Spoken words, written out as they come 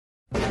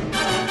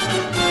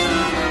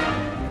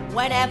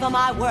Whenever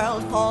my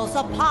world falls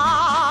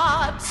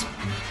apart,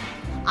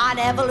 I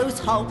never lose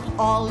hope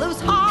or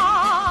lose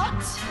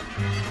heart.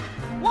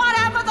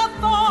 Whatever the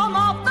form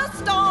of the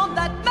storm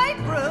that may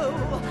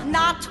brew,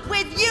 not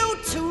with you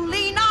to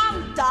lean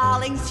on,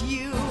 darlings,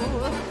 you.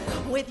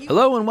 With you.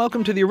 Hello and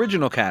welcome to The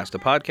Original Cast, a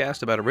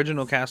podcast about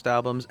original cast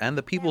albums and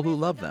the people who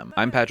love them.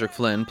 I'm Patrick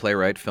Flynn,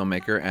 playwright,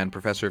 filmmaker, and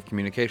professor of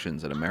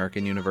communications at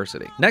American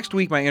University. Next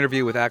week, my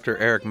interview with actor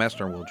Eric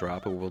Messner will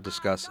drop, and we'll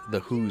discuss The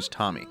Who's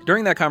Tommy.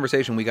 During that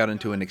conversation, we got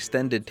into an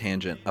extended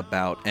tangent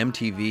about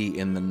MTV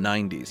in the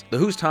 90s. The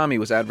Who's Tommy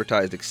was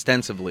advertised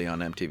extensively on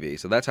MTV,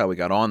 so that's how we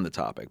got on the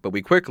topic, but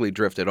we quickly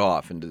drifted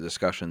off into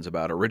discussions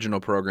about original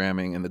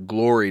programming and the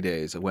glory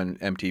days of when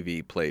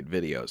MTV played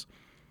videos.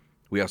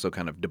 We also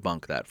kind of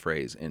debunk that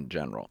phrase in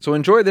general. So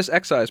enjoy this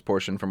excise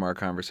portion from our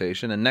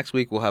conversation, and next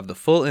week we'll have the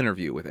full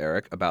interview with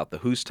Eric about The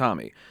Who's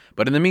Tommy.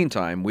 But in the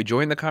meantime, we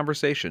join the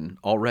conversation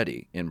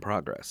already in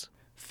progress.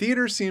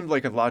 Theater seemed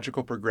like a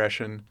logical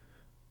progression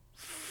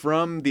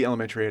from the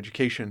elementary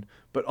education,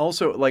 but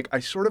also, I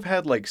sort of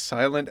had,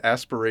 silent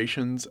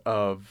aspirations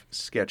of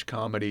sketch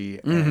comedy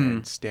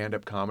and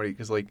stand-up comedy,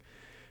 because,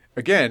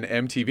 again,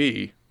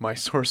 MTV, my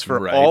source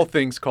for all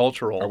things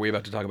cultural. Are we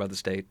about to talk about the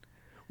state?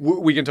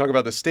 We can talk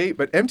about the state,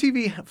 but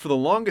MTV, for the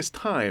longest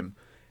time,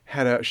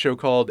 had a show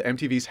called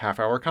MTV's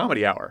Half-Hour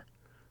Comedy Hour.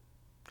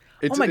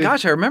 Oh my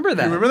gosh, I remember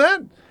that. You remember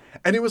that?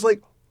 And it was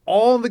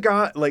all the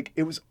guys,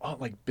 it was all,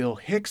 Bill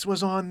Hicks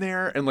was on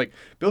there, and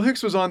Bill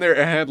Hicks was on there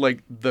and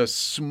had the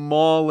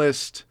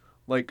smallest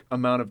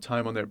amount of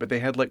time on there, but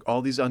they had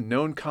all these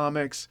unknown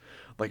comics.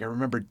 I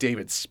remember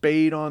David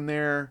Spade on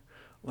there.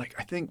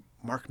 I think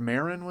Mark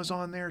Maron was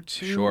on there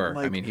too. Sure.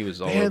 I mean, he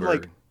was all they had,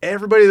 over.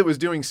 Everybody that was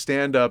doing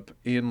stand-up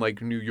in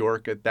New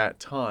York at that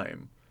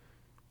time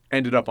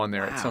ended up on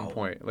there at some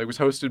point. It was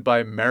hosted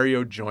by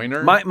Mario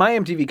Joyner. My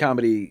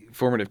MTV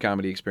formative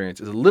comedy experience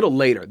is a little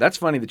later. That's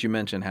funny that you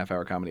mentioned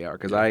Half-Hour Comedy Hour,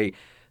 because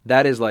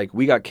that is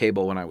we got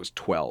cable when I was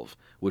 12,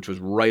 which was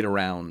right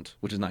around,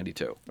 which is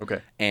 92.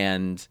 Okay.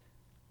 And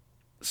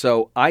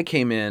so I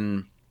came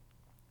in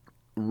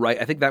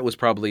I think that was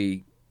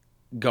probably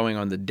going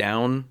on the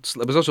down.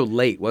 It was also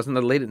late. Wasn't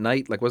that late at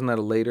night? Wasn't that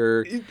a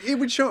later? It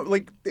would show,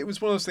 it was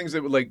one of those things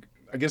that would,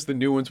 I guess the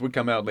new ones would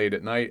come out late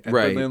at night. And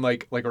right. then,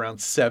 around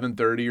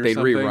 7:30 or They'd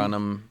something. They'd rerun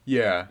them.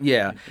 Yeah.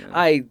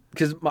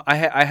 Because I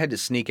had to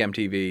sneak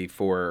MTV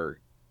for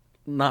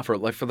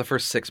the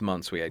first 6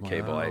 months we had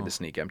cable. I had to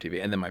sneak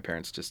MTV. And then my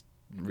parents just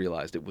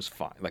realized it was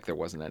fine. There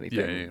wasn't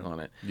anything on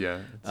it. Yeah.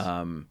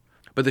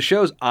 But the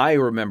shows I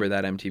remember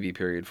that MTV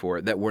period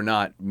for that were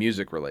not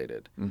music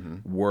related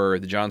were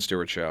the Jon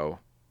Stewart Show,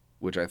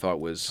 which I thought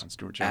was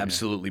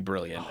absolutely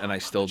brilliant, and I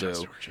still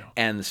do,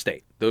 and The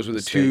State. Those were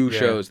the two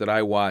shows that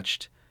I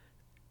watched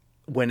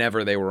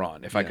whenever they were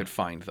on, if I could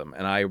find them.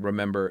 And I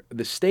remember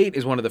The State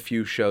is one of the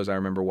few shows I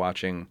remember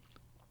watching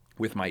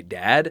with my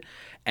dad,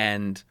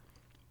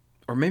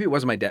 or maybe it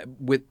wasn't my dad.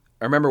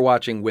 I remember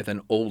watching with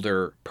an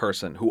older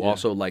person who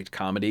also liked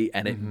comedy,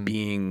 and it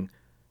being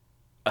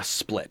a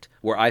split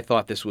where I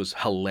thought this was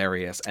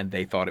hilarious and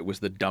they thought it was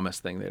the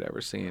dumbest thing they'd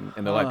ever seen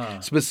in their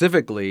life.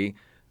 Specifically,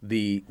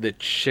 the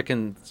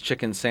chicken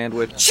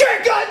sandwich.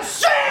 Chicken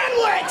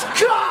sandwich,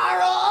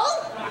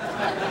 Carl!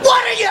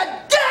 What are you,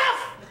 deaf?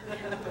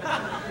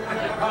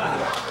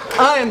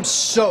 I am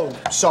so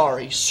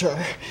sorry, sir.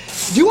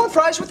 Do you want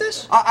fries with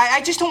this?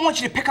 I just don't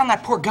want you to pick on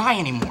that poor guy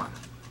anymore.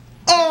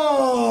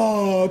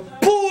 Oh,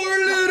 poor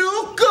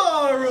little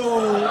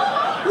Carl!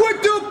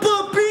 With the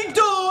puppy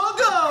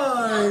dog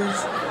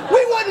eyes!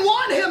 We wouldn't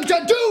want him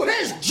to do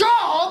his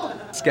job!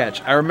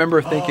 Sketch. I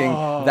remember thinking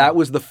that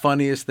was the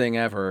funniest thing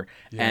ever,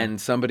 and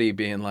somebody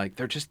being like,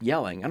 they're just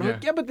yelling. And I'm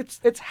like, but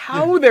it's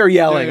how they're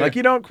yelling.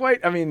 You don't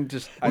quite,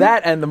 just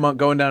that and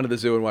going down to the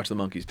zoo and watch the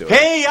monkeys do it.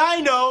 Hey,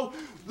 I know!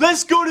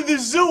 Let's go to the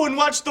zoo and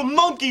watch the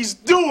monkeys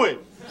do it!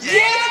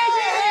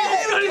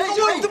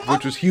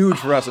 Which was huge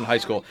for us in high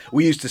school.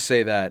 We used to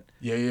say that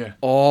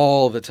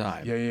all the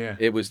time.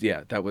 It was,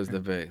 that was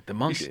the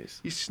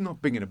monkeys. He's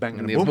snobbing and a bang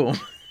and the a boom.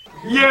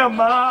 Yeah,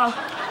 Ma.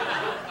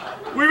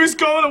 We was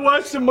going to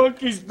watch the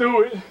monkeys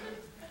do it.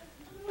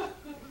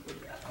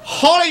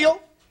 All of you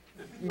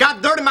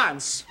got dirty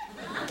minds.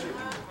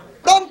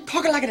 Don't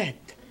talk like that.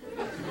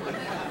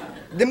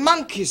 The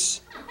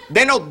monkeys,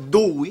 they not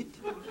do it.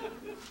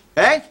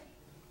 Eh?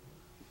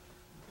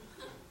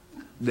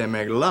 They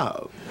make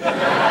love.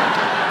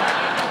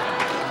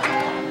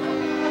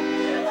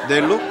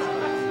 They look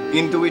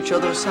into each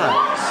other's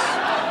eyes.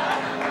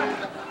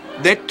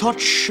 They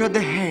touch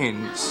the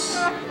hands.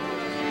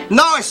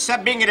 No, it's a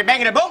bingity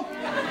bangity boom.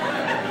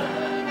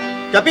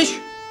 Capiche?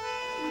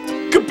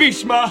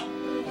 Capiche, Ma?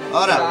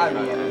 All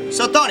right.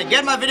 So, Tony,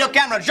 get my video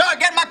camera. Joe,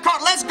 get my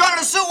car. Let's go to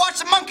the zoo, watch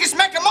the monkeys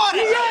make a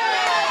money.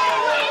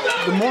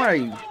 The more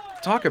I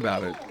talk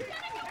about it,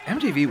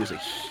 MTV was a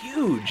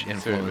huge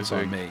influence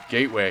on me.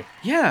 Gateway.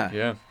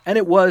 Yeah. And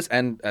it was,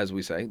 and as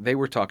we say, they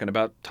were talking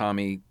about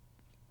Tommy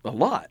a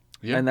lot.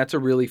 Yeah. And that's a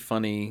really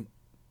funny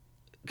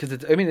because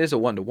it is a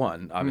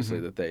 1-to-1, obviously,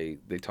 that they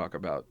would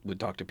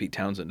talk to Pete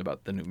Townsend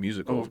about the new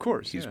musical. Oh, of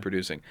course, he's yeah.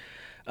 producing.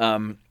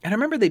 And I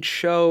remember they'd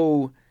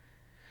show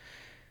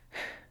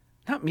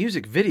not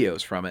music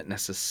videos from it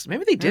necessarily.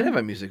 Maybe they did have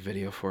a music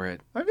video for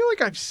it. I feel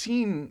like I've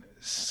seen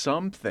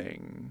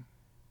something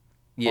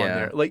on Yeah,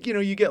 there. Like,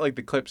 you get like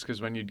the clips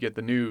because when you'd get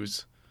the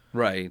news,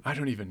 right. I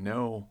don't even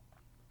know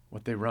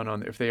what they run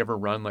on, if they ever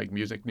run like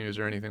music news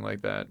or anything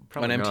like that.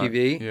 Probably On not.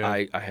 MTV? Yeah.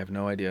 I have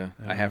no idea.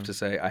 I have to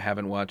say I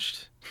haven't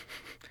watched.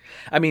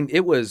 I mean,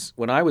 it was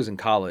when I was in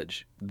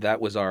college. It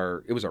was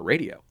our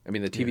radio. I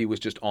mean, the TV was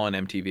just on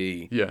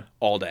MTV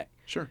all day.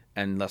 Sure.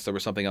 Unless there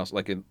was something else,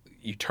 like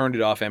you turned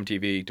it off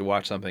MTV to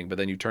watch something, but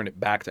then you turned it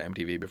back to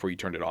MTV before you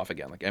turned it off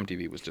again. Like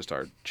MTV was just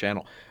our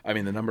channel. I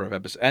mean, the number of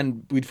episodes,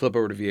 and we'd flip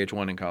over to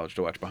VH1 in college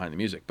to watch Behind the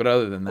Music. But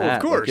other than that,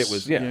 of course, like, it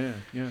was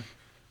yeah.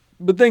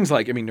 But things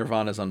like,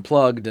 Nirvana's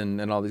Unplugged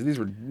and all these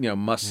were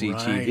must see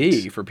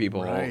TV for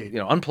people. Right.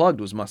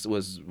 Unplugged was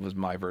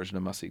my version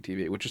of must see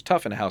TV, which was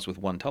tough in a house with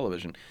one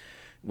television.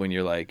 When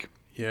you're like,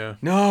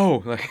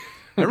 no, like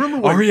I remember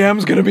when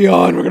REM's gonna be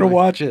on, we're gonna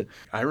watch it.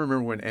 I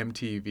remember when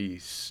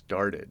MTV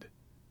started.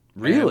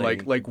 Really?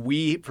 And like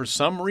we, for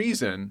some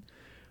reason,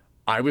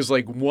 I was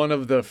like one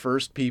of the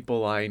first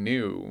people I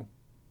knew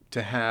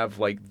to have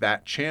like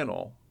that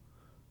channel.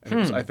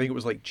 And I think it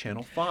was like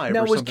Channel 5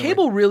 Now, or was something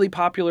cable really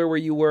popular where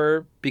you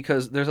were?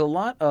 Because there's a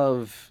lot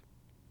of...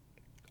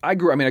 I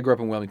grew up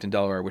in Wilmington,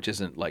 Delaware, which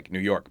isn't like New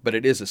York, but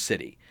it is a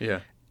city.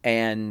 Yeah.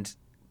 And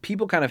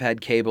people kind of had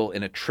cable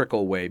in a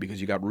trickle way because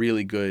you got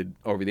really good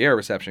over-the-air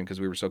reception because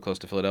we were so close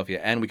to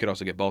Philadelphia, and we could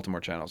also get Baltimore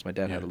channels. My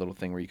dad had a little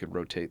thing where you could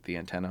rotate the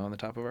antenna on the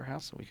top of our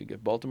house, and we could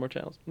get Baltimore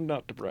channels.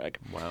 Not to brag.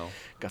 Wow.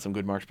 Got some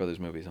good Marx Brothers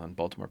movies on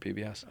Baltimore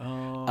PBS.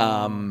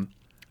 Oh.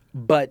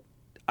 But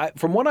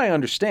from what I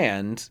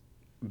understand,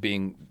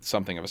 being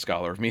something of a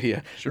scholar of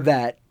media,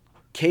 that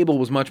cable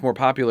was much more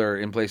popular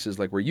in places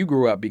like where you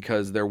grew up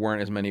because there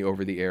weren't as many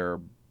over-the-air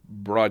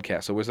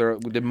broadcasts. So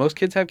did most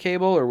kids have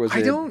cable, or was it...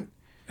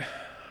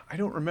 I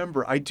don't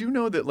remember. I do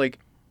know that like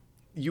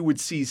you would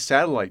see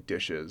satellite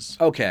dishes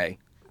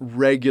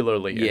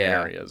regularly in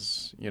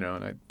areas, and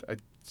I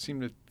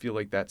seem to feel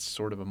like that's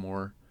sort of a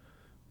more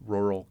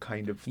rural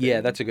kind of thing. Yeah,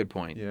 that's a good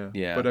point.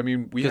 Yeah. But I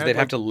mean, because they'd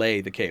have to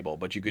lay the cable,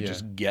 but you could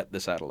just get the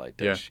satellite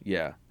dish.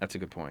 Yeah, that's a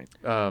good point.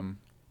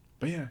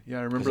 But yeah,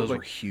 I remember those were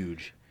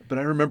huge. But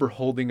I remember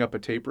holding up a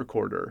tape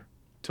recorder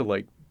to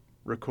like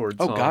record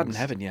songs. Oh, God in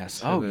heaven,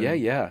 yes. Oh,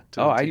 yeah.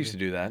 Oh, I used to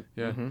do that.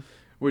 Yeah. Mm-hmm.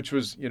 Which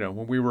was,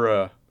 when we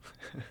were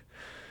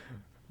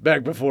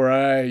back before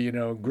I,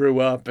 grew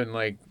up and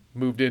like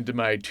moved into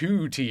my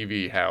 2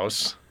 TV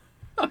house.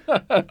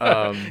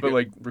 But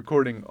like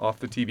recording off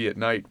the TV at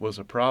night was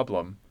a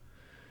problem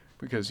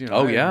because,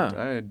 I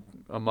had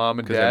a mom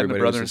and dad and a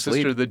brother and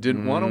sister that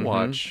didn't want to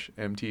watch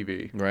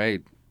MTV.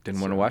 Right.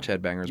 Didn't want to watch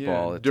Headbangers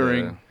Ball.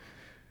 During...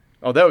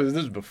 this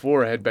was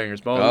before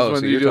Headbangers Ball. Oh,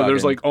 this was when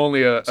there's like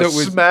only a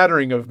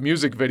smattering of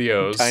music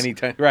videos. Tiny,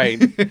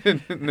 right.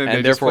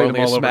 and therefore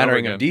only a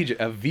smattering of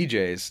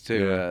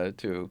VJs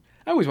to...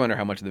 I always wonder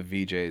how much the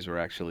VJs were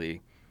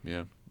actually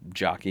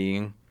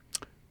jockeying.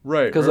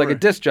 Right. Because a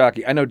disc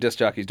jockey... I know disc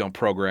jockeys don't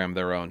program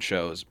their own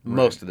shows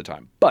most of the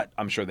time, but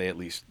I'm sure they at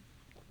least...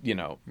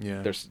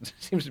 there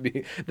seems to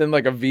be then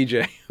like a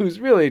VJ who's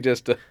really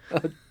just a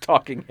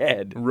talking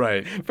head,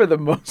 right? For the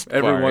most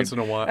part. Every once in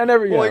a while, and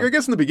I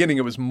guess in the beginning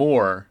it was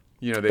more.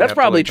 That's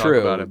probably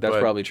true. That's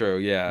probably true.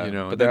 Yeah.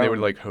 But then they would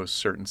like host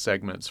certain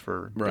segments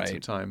for bits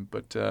of time.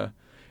 But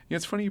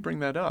it's funny you bring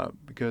that up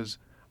because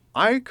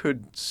I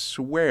could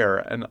swear,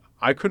 and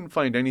I couldn't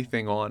find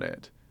anything on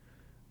it,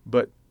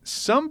 but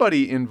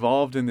somebody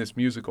involved in this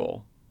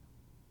musical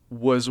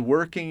was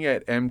working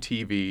at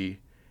MTV.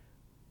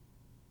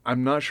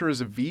 I'm not sure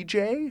as a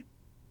VJ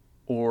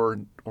or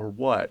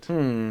what,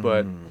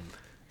 but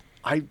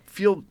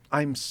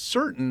I'm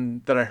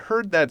certain that I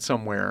heard that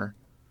somewhere,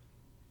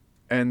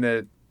 and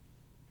that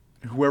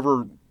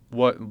whoever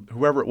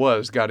it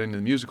was got into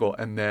the musical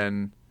and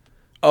then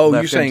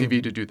left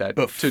MTV to do that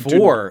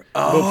before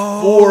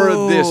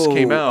this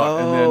came out,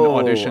 and then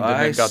auditioned and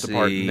then got the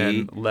part and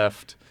then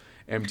left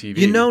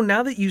MTV.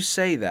 Now that you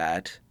say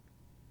that,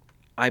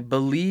 I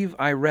believe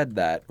I read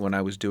that when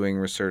I was doing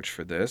research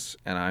for this,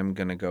 and I'm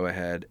going to go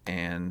ahead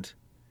and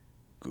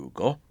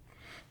Google.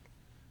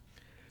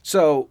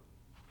 So,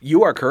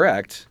 you are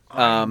correct.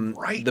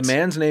 Right. The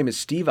man's name is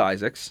Steve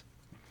Isaacs,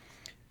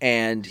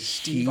 and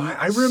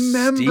I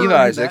remember Steve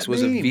Isaacs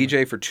was name. a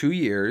VJ for 2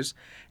 years,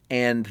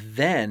 and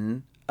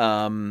then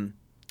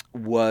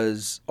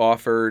was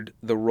offered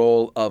the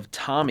role of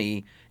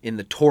Tommy in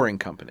the touring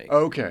company.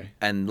 Okay.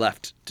 And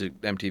left to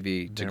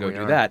MTV to go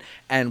do that.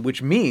 And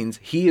which means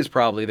he is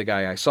probably the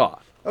guy I saw.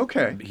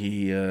 Okay.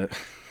 He, I'm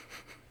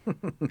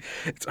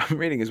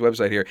reading his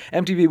website here.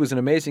 MTV was an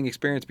amazing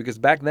experience because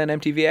back then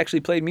MTV actually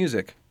played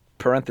music.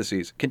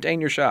 Parentheses. Contain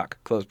your shock.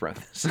 Close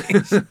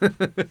parentheses.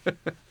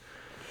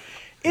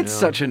 It's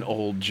such an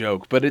old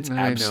joke, but it's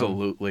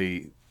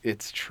absolutely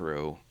It's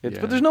true. Yeah.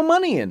 But there's no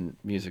money in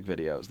music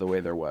videos the way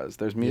there was.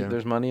 There's Yeah.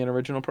 there's money in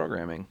original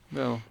programming.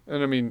 No,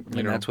 and I mean,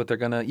 And that's what they're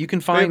gonna. You can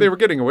find. they were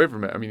getting away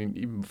from it. I mean,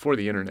 even before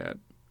the internet,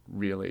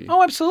 really.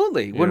 Oh,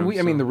 absolutely. When Yeah,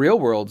 I mean, so- the Real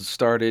World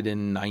started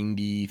in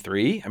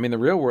 '93. I mean,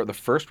 the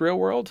first Real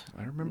World,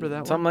 I remember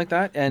that something one. like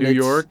that. And New it's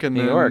York and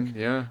New then, York.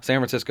 yeah. San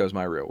Francisco's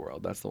my Real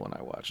World. That's the one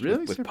I watched.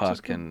 Really? With San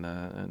Puck Francisco?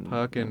 and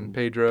Puck and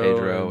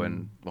Pedro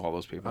and all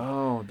those people.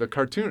 Oh, the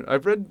cartoon.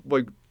 I've read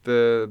like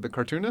the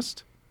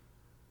cartoonist.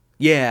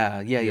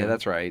 Yeah,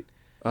 that's right.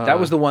 That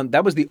was the one.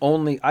 That was the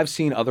only. I've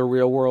seen other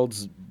Real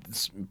Worlds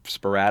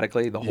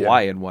sporadically. The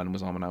Hawaiian one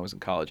was on when I was in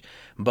college,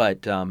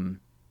 but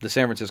the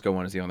San Francisco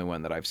one is the only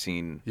one that I've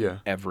seen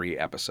every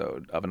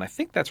episode of, and I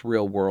think that's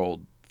Real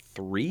World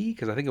 3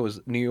 because I think it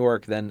was New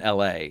York, then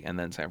L.A., and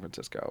then San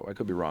Francisco. I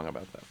could be wrong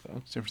about that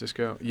though. San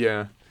Francisco.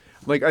 Yeah,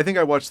 like I think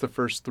I watched the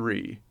first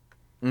 3,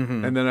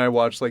 and then I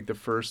watched like the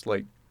first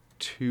like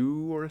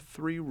 2 or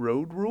 3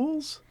 Road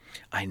Rules.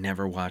 I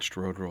never watched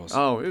Road Rules.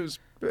 Oh, it was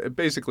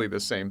basically the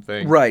same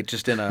thing. Right,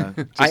 just in a.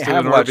 I in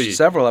have an watched RV.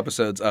 several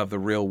episodes of the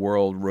Real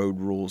World Road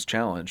Rules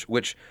Challenge,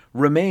 which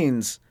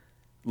remains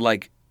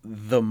like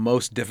the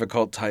most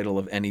difficult title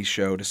of any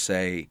show to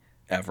say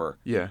ever.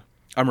 Yeah.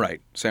 I'm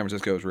right. San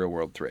Francisco is Real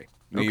World 3.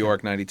 New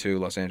York 92,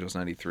 Los Angeles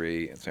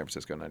 93, and San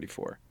Francisco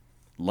 94.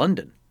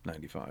 London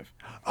 95.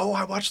 Oh,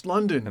 I watched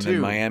London And too.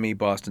 then Miami,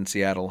 Boston,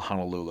 Seattle,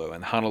 Honolulu.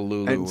 And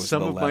Honolulu and was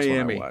some the of last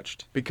Miami one I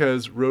watched.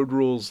 because Road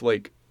Rules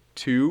like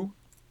 2,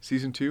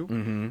 season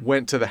 2,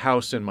 went to the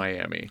house in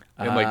Miami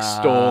and like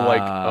stole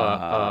like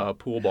a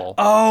pool ball.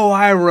 Oh,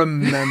 I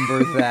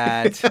remember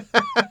that.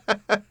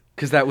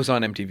 Because that was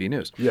on MTV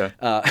News. Yeah.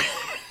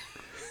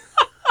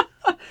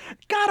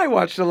 God, I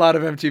watched a lot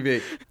of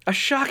MTV. A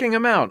shocking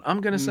amount,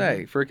 I'm going to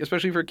say,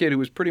 especially for a kid who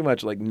was pretty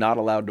much like not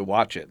allowed to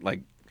watch it,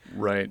 like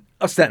Right.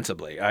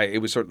 ostensibly.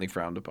 It was certainly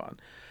frowned upon.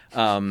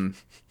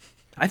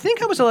 I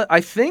think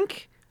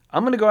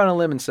I'm going to go out on a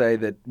limb and say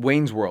that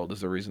Wayne's World is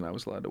the reason I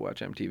was allowed to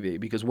watch MTV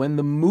because when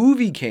the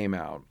movie came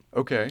out,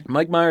 Okay.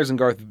 Mike Myers and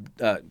Garth,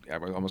 I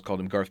almost called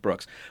him Garth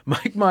Brooks.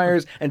 Mike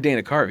Myers and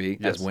Dana Carvey,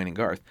 Yes. as Wayne and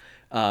Garth,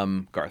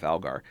 Garth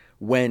Algar,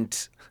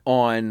 went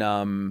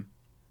on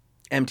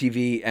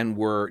MTV and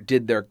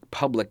did their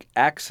public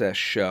access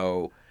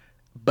show,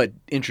 but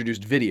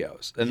introduced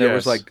videos. And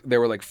there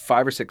were like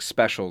 5 or 6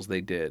 specials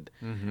they did,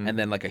 and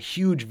then like a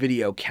huge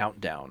video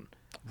countdown.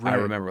 I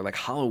remember like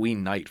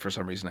Halloween night for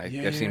some reason.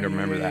 I seem to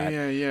remember that.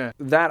 Yeah.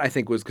 That I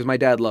think was because my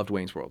dad loved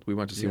Wayne's World. We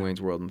went to see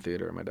Wayne's World in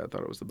theater, and my dad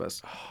thought it was the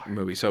best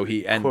movie. So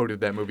he Quoted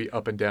that movie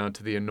up and down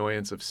to the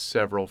annoyance of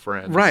several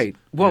friends. Right.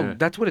 Well, Yeah.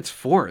 that's what it's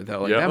for,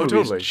 though. Like, Yeah. that Oh, movie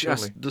totally, is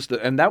totally. just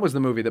and that was the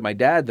movie that my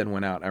dad then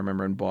went out, I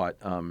remember, and bought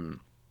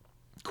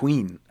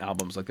Queen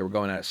albums. Like, they were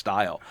going out of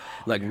style.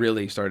 Like,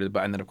 really started.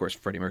 And then, of course,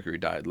 Freddie Mercury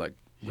died, like,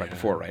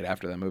 right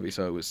after that movie.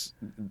 So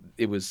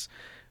it was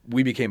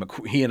we became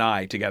he and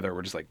I together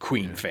were just, like,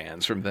 Queen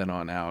fans from then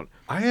on out.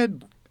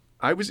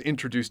 I was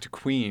introduced to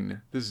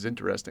Queen. This is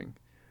interesting.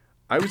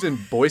 I was in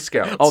Boy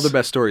Scouts. All the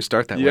best stories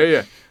start that way.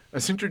 Yeah. I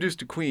was introduced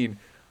to Queen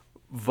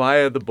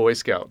via the Boy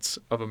Scouts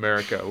of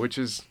America, which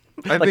is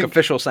I Like think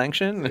official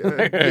sanction? it was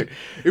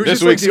This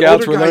just week's like the Scouts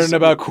older were guys learning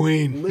about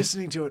Queen.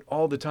 listening to it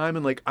all the time,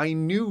 and like I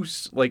knew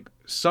like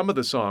some of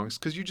the songs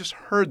because you just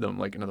heard them.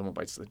 Like Another One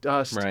Bites the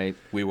Dust, Right.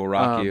 We Will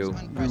Rock You.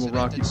 We Will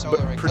Rock You,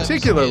 but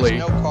particularly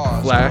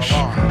Flash.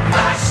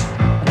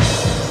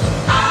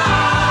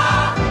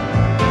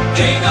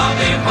 King of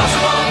the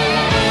impossible.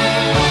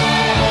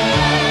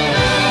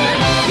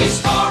 He's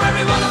for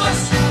every one of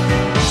us.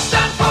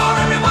 Stand for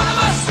every one of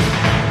us.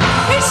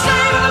 He's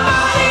saving the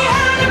body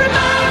and every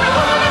man, every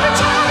woman, every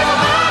child,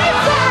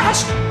 every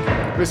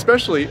Flash.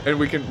 Especially, and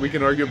we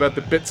can argue about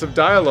the bits of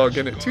dialogue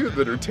in it too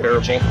that are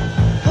terrible.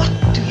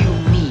 What do you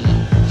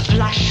mean,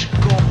 Flash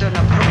Gordon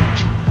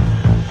approach?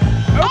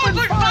 Open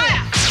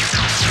fire!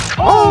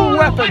 Oh,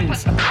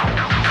 weapons!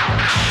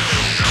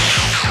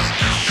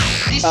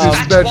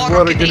 Dispatch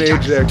water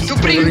grenade Jack to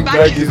bring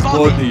back his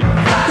body.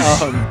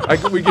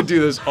 We could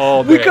do this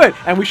all day. We could,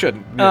 and we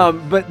shouldn't.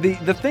 But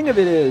the thing of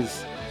it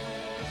is,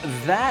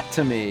 that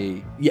to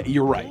me, yeah,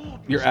 you're right.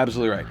 You're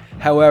absolutely right.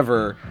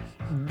 However,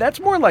 that's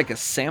more like a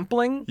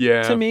sampling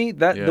to me.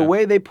 The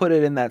way they put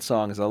it in that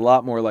song is a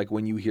lot more like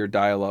when you hear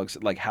dialogues,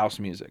 like house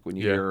music, when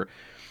you hear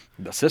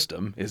the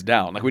system is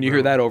down. Like when you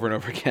hear that over and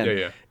over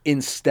again,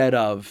 instead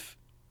of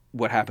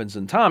what happens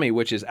in Tommy,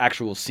 which is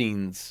actual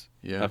scenes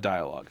of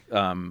dialogue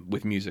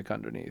with music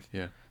underneath.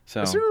 Yeah.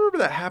 So I still remember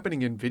that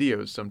happening in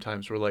videos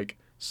sometimes where like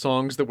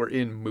songs that were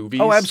in movies.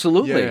 Oh,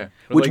 absolutely. Yeah.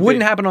 But, Which like,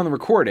 wouldn't happen on the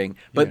recording,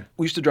 but Yeah.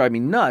 used to drive me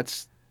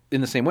nuts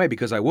in the same way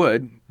because I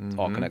would,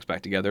 all connects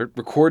back together,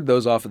 record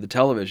those off of the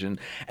television,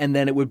 and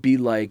then it would be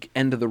like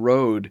End of the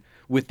Road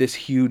with this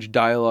huge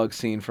dialogue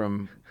scene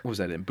from, what was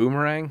that in?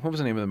 Boomerang? What was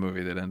the name of the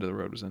movie that End of the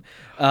Road was in?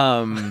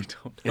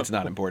 It's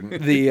not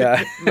important.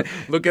 The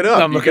Look it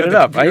up. I'm You looking got it the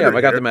up. I computer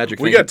got here. the magic.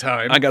 We thinking- got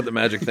time. I got the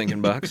magic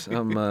thinking box.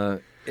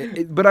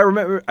 But I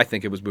remember. I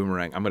think it was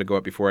Boomerang. I'm going to go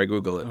up before I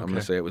Google it. I'm going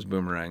to say it was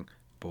Boomerang.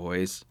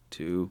 Boys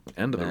to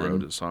End of the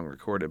Road is a song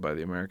recorded by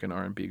the American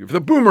R&B group for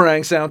the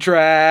Boomerang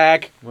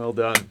soundtrack. Well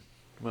done.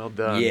 Well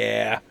done.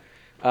 Yeah.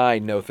 I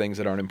know things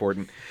that aren't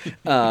important.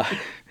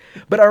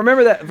 But I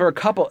remember that for a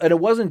couple, and it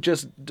wasn't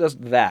just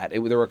that.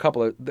 There were a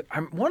couple of,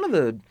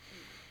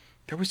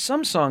 there was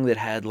some song that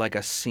had like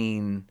a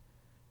scene.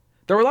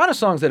 There were a lot of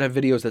songs that have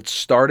videos that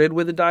started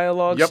with a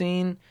dialogue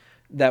scene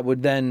that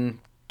would then,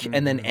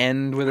 and then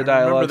end with a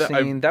dialogue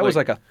scene. That was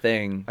like a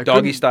thing.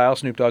 Doggy Style,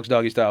 Snoop Dogg's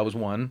Doggy Style was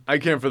one. I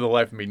can't for the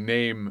life of me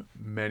name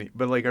many,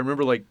 but like I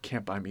remember like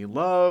Can't Buy Me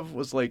Love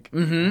was like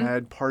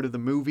had part of the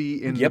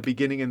movie in the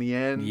beginning and the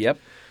end. Yep.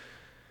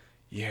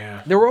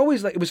 Yeah. There were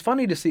always like, it was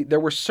funny to see, there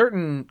were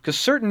certain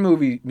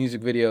movie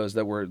music videos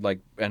that were like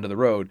end of the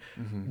road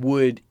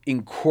would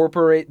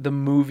incorporate the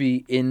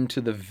movie into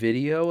the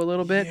video a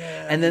little bit.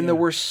 Yeah, and then there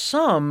were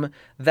some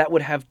that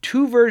would have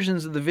two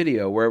versions of the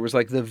video where it was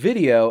like the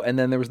video and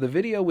then there was the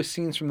video with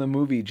scenes from the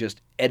movie just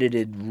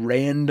edited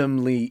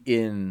randomly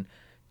in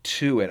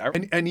to it.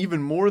 And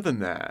even more than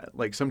that,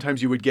 like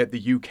sometimes you would get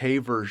the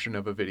UK version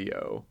of a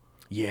video.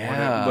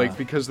 Yeah. Like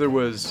because there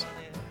was...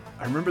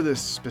 I remember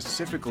this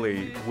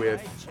specifically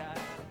with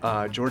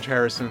George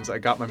Harrison's I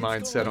Got My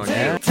Mind Set on You.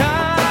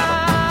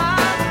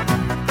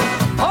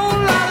 Whole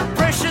lot of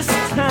precious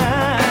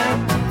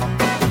time.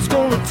 It's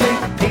gonna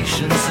take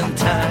patience and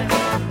time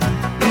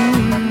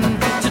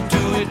to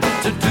do it,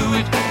 to do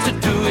it, to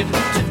do it,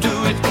 to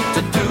do it,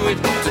 to do it,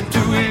 to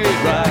do it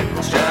right,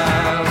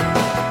 child.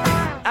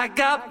 I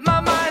got my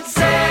mind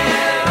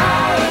set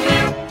on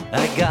you.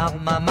 I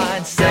got my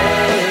mind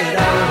set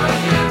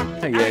on you.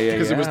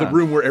 Because it was the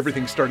room where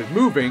everything started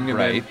moving, and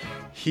then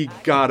he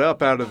got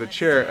up out of the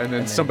chair, and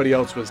then somebody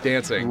else was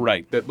dancing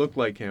that looked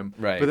like him.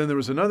 Right. But then there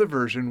was another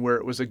version where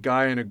it was a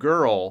guy and a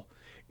girl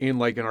in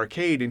like an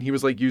arcade, and he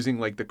was like using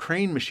like the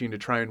crane machine to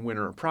try and win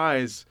her a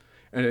prize.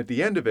 And at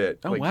the end of it,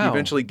 he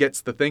eventually gets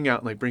the thing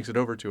out and like brings it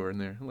over to her,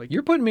 and they're like,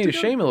 "You're putting me to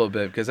shame a little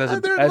bit because as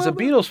a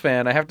Beatles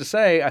fan, I have to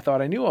say I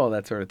thought I knew all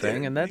that sort of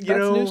thing, and that's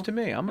news to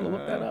me. I'm gonna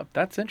look that up.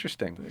 That's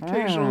interesting.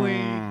 Occasionally,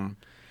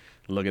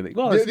 look at it.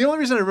 Well, the only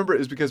reason I remember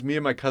it is because me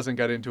and my cousin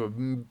got into a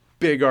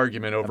big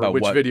argument over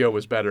which video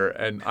was better,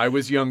 and I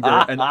was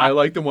younger, and I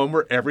liked the one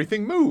where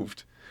everything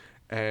moved.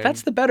 And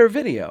that's the better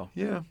video.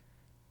 Yeah,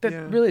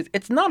 really,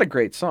 it's not a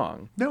great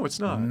song. No, it's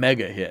not.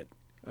 Mega hit.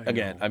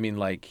 Again, I mean,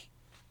 like.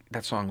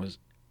 That song was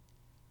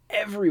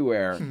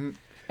everywhere.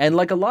 And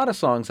like a lot of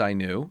songs I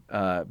knew,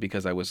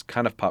 because I was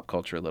kind of pop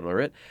culture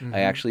literate,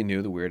 I actually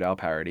knew the Weird Al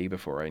parody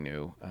before I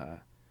knew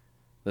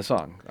the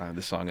song.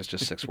 The song is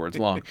just 6 words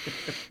long,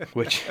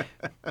 which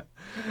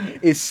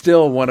is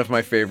still one of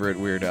my favorite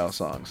Weird Al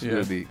songs.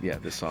 Yeah.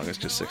 This song is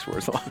just 6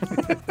 words long.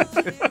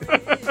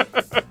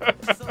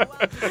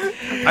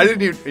 I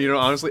didn't even,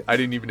 honestly, I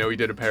didn't even know he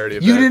did a parody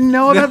of that. You didn't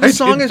know that the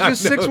song is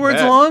just 6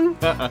 words long?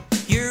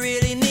 You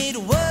really need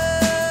words.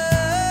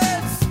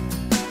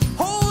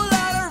 Whole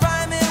lot of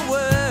rhyming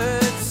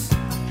words.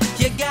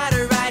 You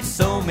gotta write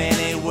so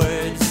many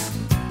words.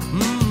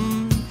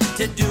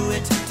 To do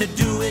it, to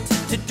do it,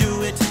 to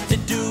do it, to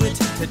do it,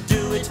 to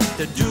do it,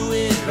 to do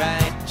it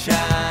right,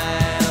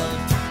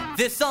 child.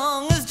 This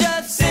song is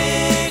just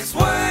 6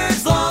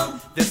 words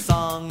long. This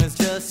song is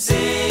just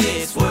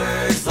 6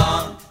 words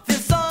long.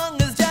 This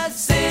song is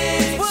just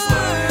 6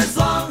 words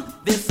long.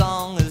 This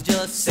song is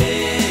just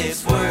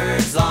 6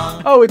 words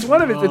long. Oh, it's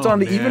one of it. It's on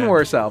the Even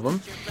Worse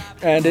album,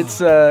 and it's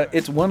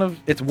one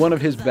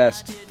of his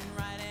best.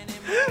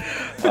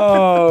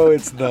 Oh,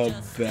 it's the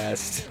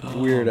best.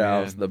 Weird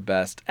Al's the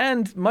best,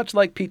 and much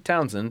like Pete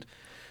Townsend,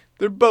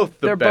 they're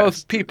both the best. They're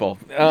both people.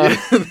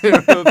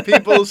 They're both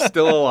people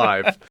still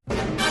alive.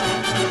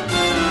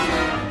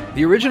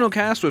 The original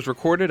cast was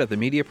recorded at the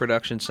Media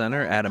Production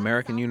Center at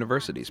American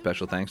University.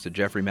 Special thanks to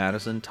Jeffrey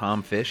Madison,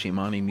 Tom Fish,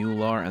 Imani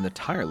Mular, and the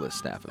tireless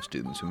staff of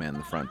students who man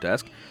the front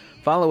desk.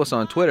 Follow us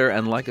on Twitter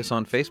and like us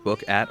on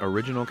Facebook at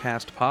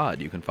OriginalCastPod.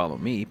 You can follow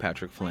me,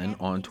 Patrick Flynn,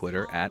 on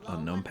Twitter at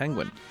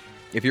UnknownPenguin.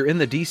 If you're in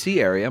the D.C.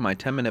 area, my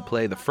 10-minute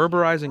play, The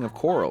Ferberizing of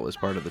Coral, is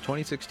part of the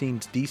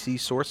 2016 D.C.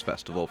 Source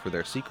Festival for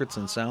their Secrets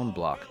and Sound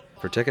block.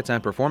 For tickets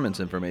and performance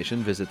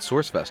information, visit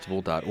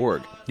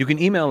sourcefestival.org. You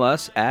can email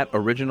us at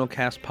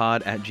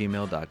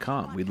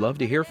originalcastpod@gmail.com. We'd love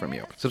to hear from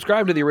you.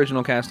 Subscribe to the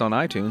Original Cast on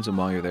iTunes, and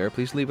while you're there,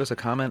 please leave us a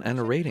comment and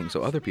a rating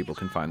so other people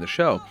can find the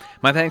show.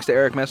 My thanks to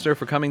Eric Messner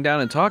for coming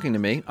down and talking to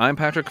me. I'm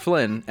Patrick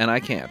Flynn, and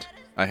I can't.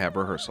 I have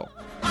rehearsal.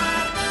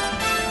 I've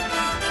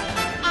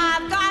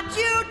got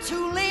you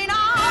to lean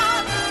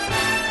on.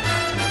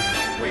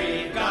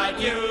 We got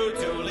you